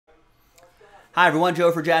Hi everyone,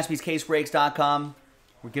 Joe for JaspysCaseBreaks.com.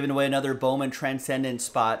 We're giving away another Bowman Transcendent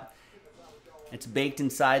spot. It's baked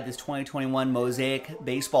inside this 2021 Mosaic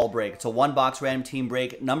baseball break. It's a one-box random team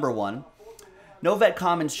break, number 1. No vet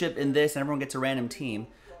commons shipped in this, and everyone gets a random team.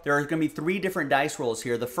 There are going to be 3 different dice rolls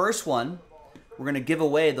here. The first one, we're going to give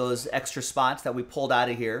away those extra spots that we pulled out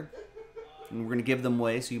of here. And we're going to give them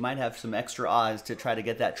away, so you might have some extra odds to try to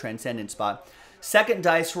get that Transcendent spot. Second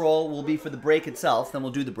dice roll will be for the break itself, then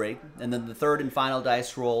we'll do the break. And then the third and final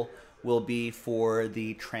dice roll will be for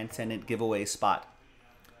the Transcendent giveaway spot.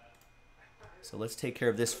 So let's take care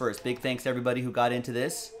of this first. Big thanks to everybody who got into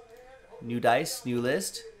this. New dice, new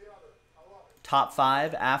list. Top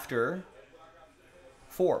 5 after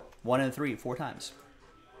 4. 1 and 3, 4 times.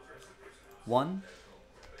 1,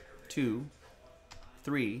 2,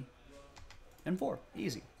 3, and 4.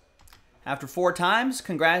 Easy. After 4 times,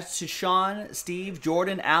 congrats to Sean, Steve,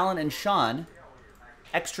 Jordan, Alan, and Sean.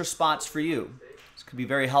 Extra spots for you. This could be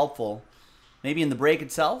very helpful. Maybe in the break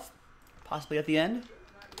itself, possibly at the end.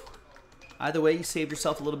 Either way, you saved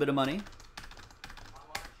yourself a little bit of money.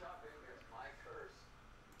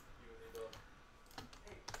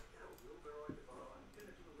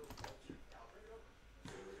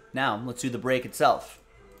 Now, let's do the break itself.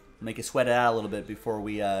 Make it sweat it out a little bit before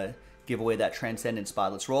we give away that Transcendent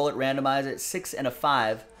spot. Let's roll it, randomize it, 6 and a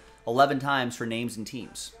 5, 11 times for names and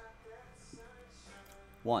teams.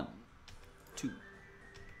 1, 2,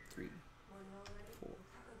 3, 4,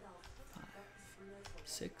 5,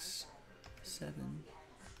 6, 7,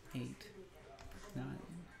 8, 9,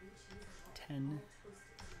 10,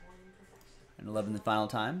 and 11 the final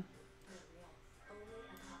time.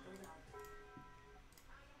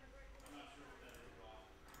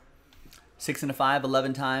 Six and a 5,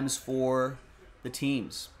 11 times for the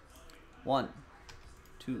teams. 1,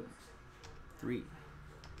 2, 3,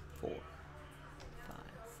 4, 5,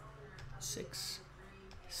 6,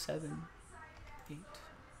 7, 8,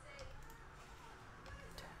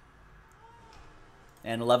 10.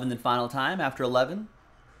 And 11 the final time after 11.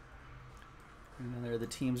 And there are the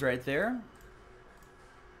teams right there.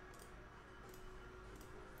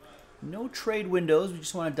 No trade windows. We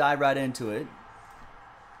just want to dive right into it.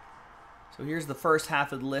 So here's the first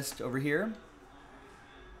half of the list over here.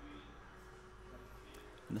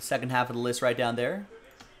 And the second half of the list right down there.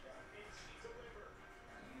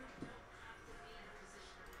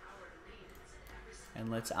 And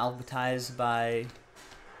let's alphabetize by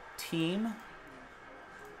team.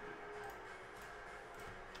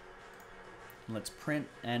 And let's print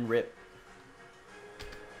and rip.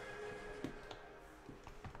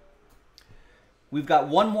 We've got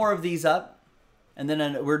one more of these up. And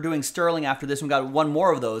then we're doing Sterling after this. We've got one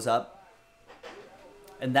more of those up.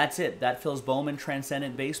 And that's it. That fills Bowman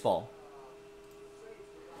Transcendent Baseball.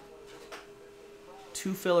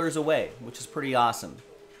 2 fillers away, which is pretty awesome.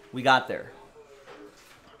 We got there.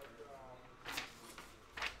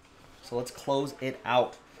 So let's close it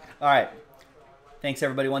out. All right. Thanks,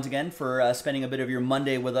 everybody, once again, for spending a bit of your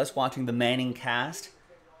Monday with us, watching the Manning Cast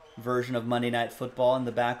version of Monday Night Football in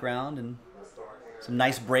the background. And some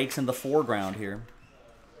nice breaks in the foreground here.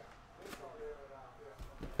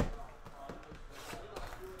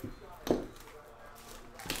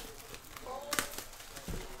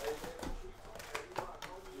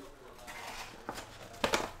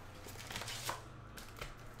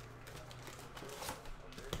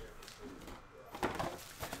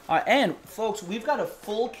 All right, and folks, we've got a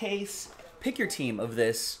full case pick your team of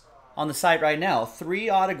this on the site right now. 3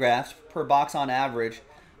 autographs per box on average.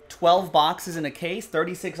 12 boxes in a case,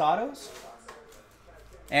 36 autos,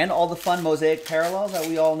 and all the fun Mosaic parallels that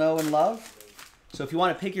we all know and love. So if you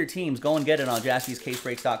want to pick your teams, go and get it on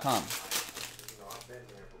JaspysCaseBreaks.com.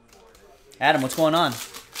 Adam, what's going on?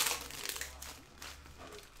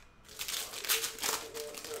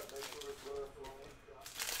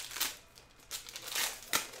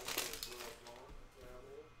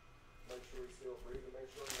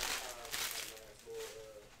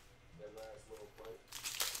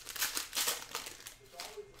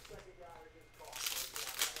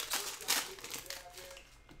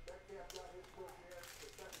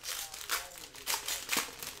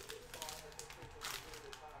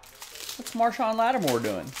 What's Marshawn Lattimore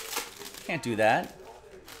doing? Can't do that.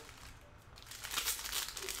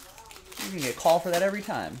 You're going to get called for that every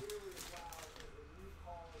time.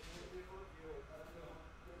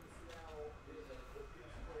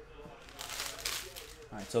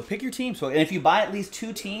 All right, so pick your team. So, and if you buy at least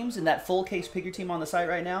 2 teams in that full case pick your team on the site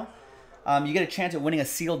right now, you get a chance at winning a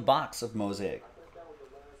sealed box of Mosaic.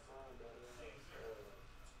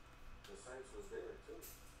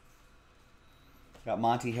 Got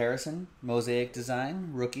Monty Harrison, Mosaic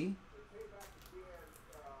design, rookie.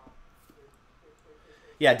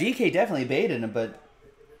 Yeah, DK definitely baited him, but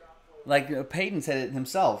like Peyton said it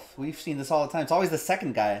himself, we've seen this all the time. It's always the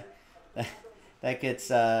second guy that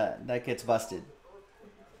gets busted.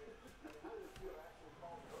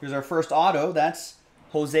 Here's our first auto. That's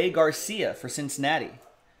Jose Garcia for Cincinnati.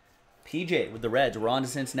 PJ with the Reds. We're on to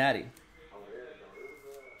Cincinnati.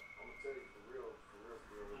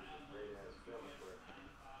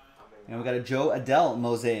 And we got a Joe Adele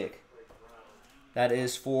Mosaic. That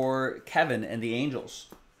is for Kevin and the Angels.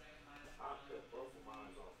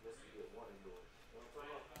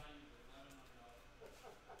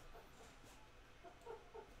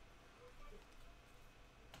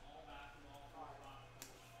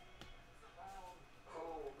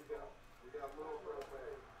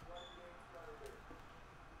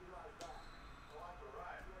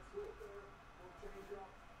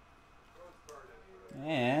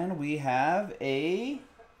 And we have a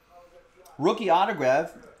rookie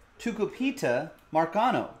autograph, Tucupita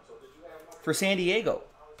Marcano for San Diego.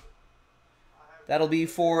 That'll be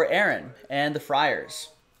for Aaron and the Friars.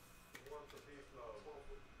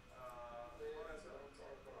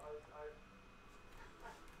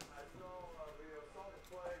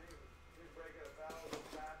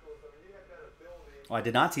 Oh, I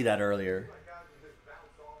did not see that earlier.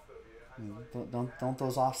 Don't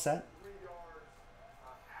those offset?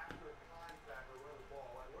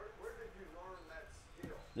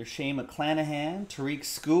 There's Shane McClanahan, Tariq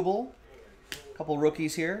Skubal, a couple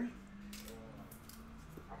rookies here.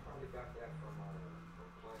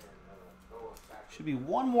 Should be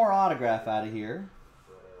one more autograph out of here.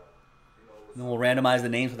 And then we'll randomize the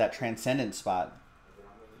names for that Transcendent spot.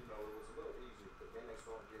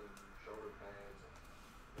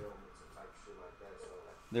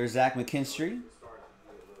 There's Zach McKinstry.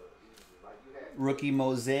 Rookie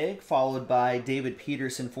Mosaic, followed by David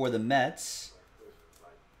Peterson for the Mets.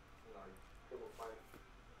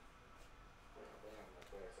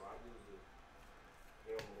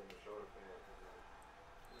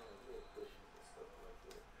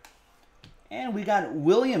 And we got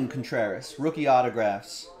William Contreras, rookie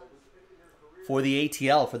autographs for the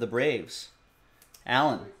ATL for the Braves.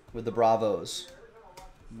 Allen with the Bravos.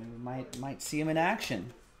 We might see him in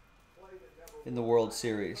action in the World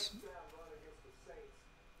Series.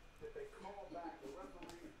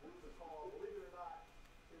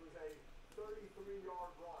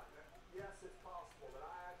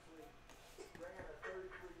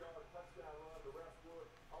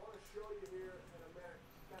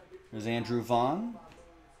 There's Andrew Vaughn,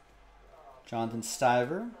 Jonathan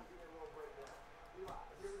Stiver.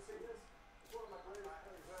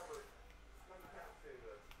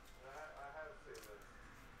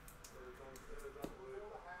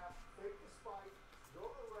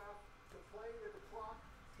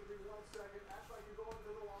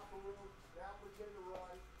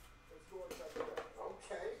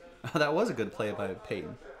 Oh, that was a good play by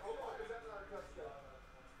Peyton.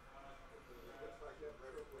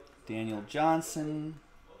 Daniel Johnson.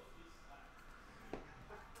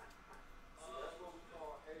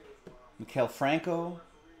 Mikael Franco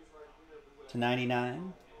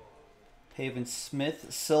 /99. Pavin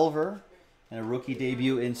Smith, silver. And a rookie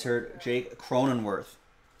debut insert, Jake Cronenworth.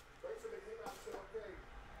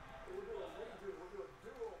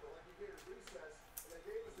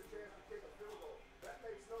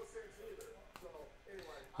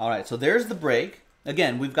 All right, so there's the break.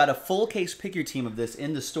 Again, we've got a full case pick your team of this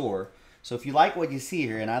in the store. So if you like what you see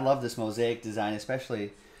here, and I love this Mosaic design,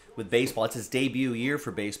 especially with baseball. It's his debut year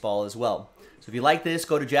for baseball as well. So if you like this,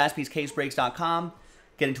 go to jaspyscasebreaks.com,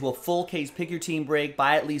 get into a full case pick your team break,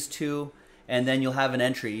 buy at least 2, and then you'll have an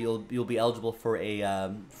entry. You'll be eligible for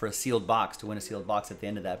a sealed box, to win a sealed box at the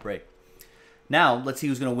end of that break. Now, let's see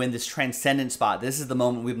who's going to win this Transcendent spot. This is the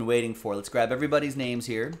moment we've been waiting for. Let's grab everybody's names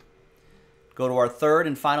here. Go to our third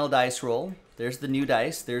and final dice roll. There's the new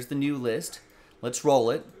dice. There's the new list. Let's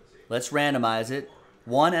roll it. Let's randomize it.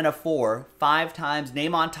 1 and a 4. 5 times.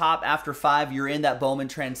 Name on top after 5. You're in that Bowman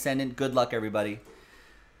Transcendent. Good luck, everybody.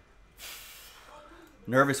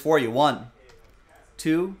 Nervous for you. 1,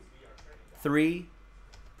 2, 3,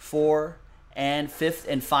 4, and 5th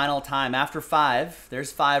and final time. After 5,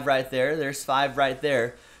 there's 5 right there. There's 5 right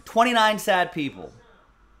there. 29 sad people.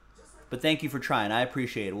 But thank you for trying. I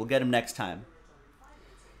appreciate it. We'll get them next time.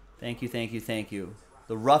 Thank you, thank you, thank you.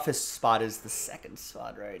 The roughest spot is the second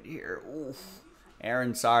spot right here. Oof.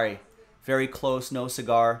 Aaron, sorry. Very close, no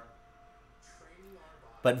cigar.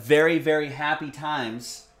 But very, very happy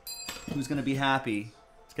times. Who's going to be happy?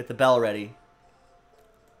 Let's get the bell ready.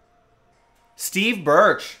 Steve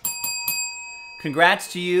Birch.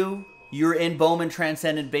 Congrats to you. You're in Bowman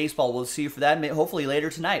Transcendent Baseball. We'll see you for that hopefully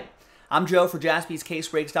later tonight. I'm Joe for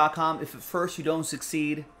JaspysCaseBreaks.com. If at first you don't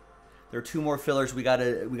succeed, there are 2 more fillers we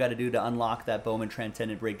gotta do to unlock that Bowman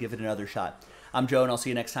Transcendent break. Give it another shot. I'm Joe, and I'll see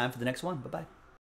you next time for the next one. Bye-bye.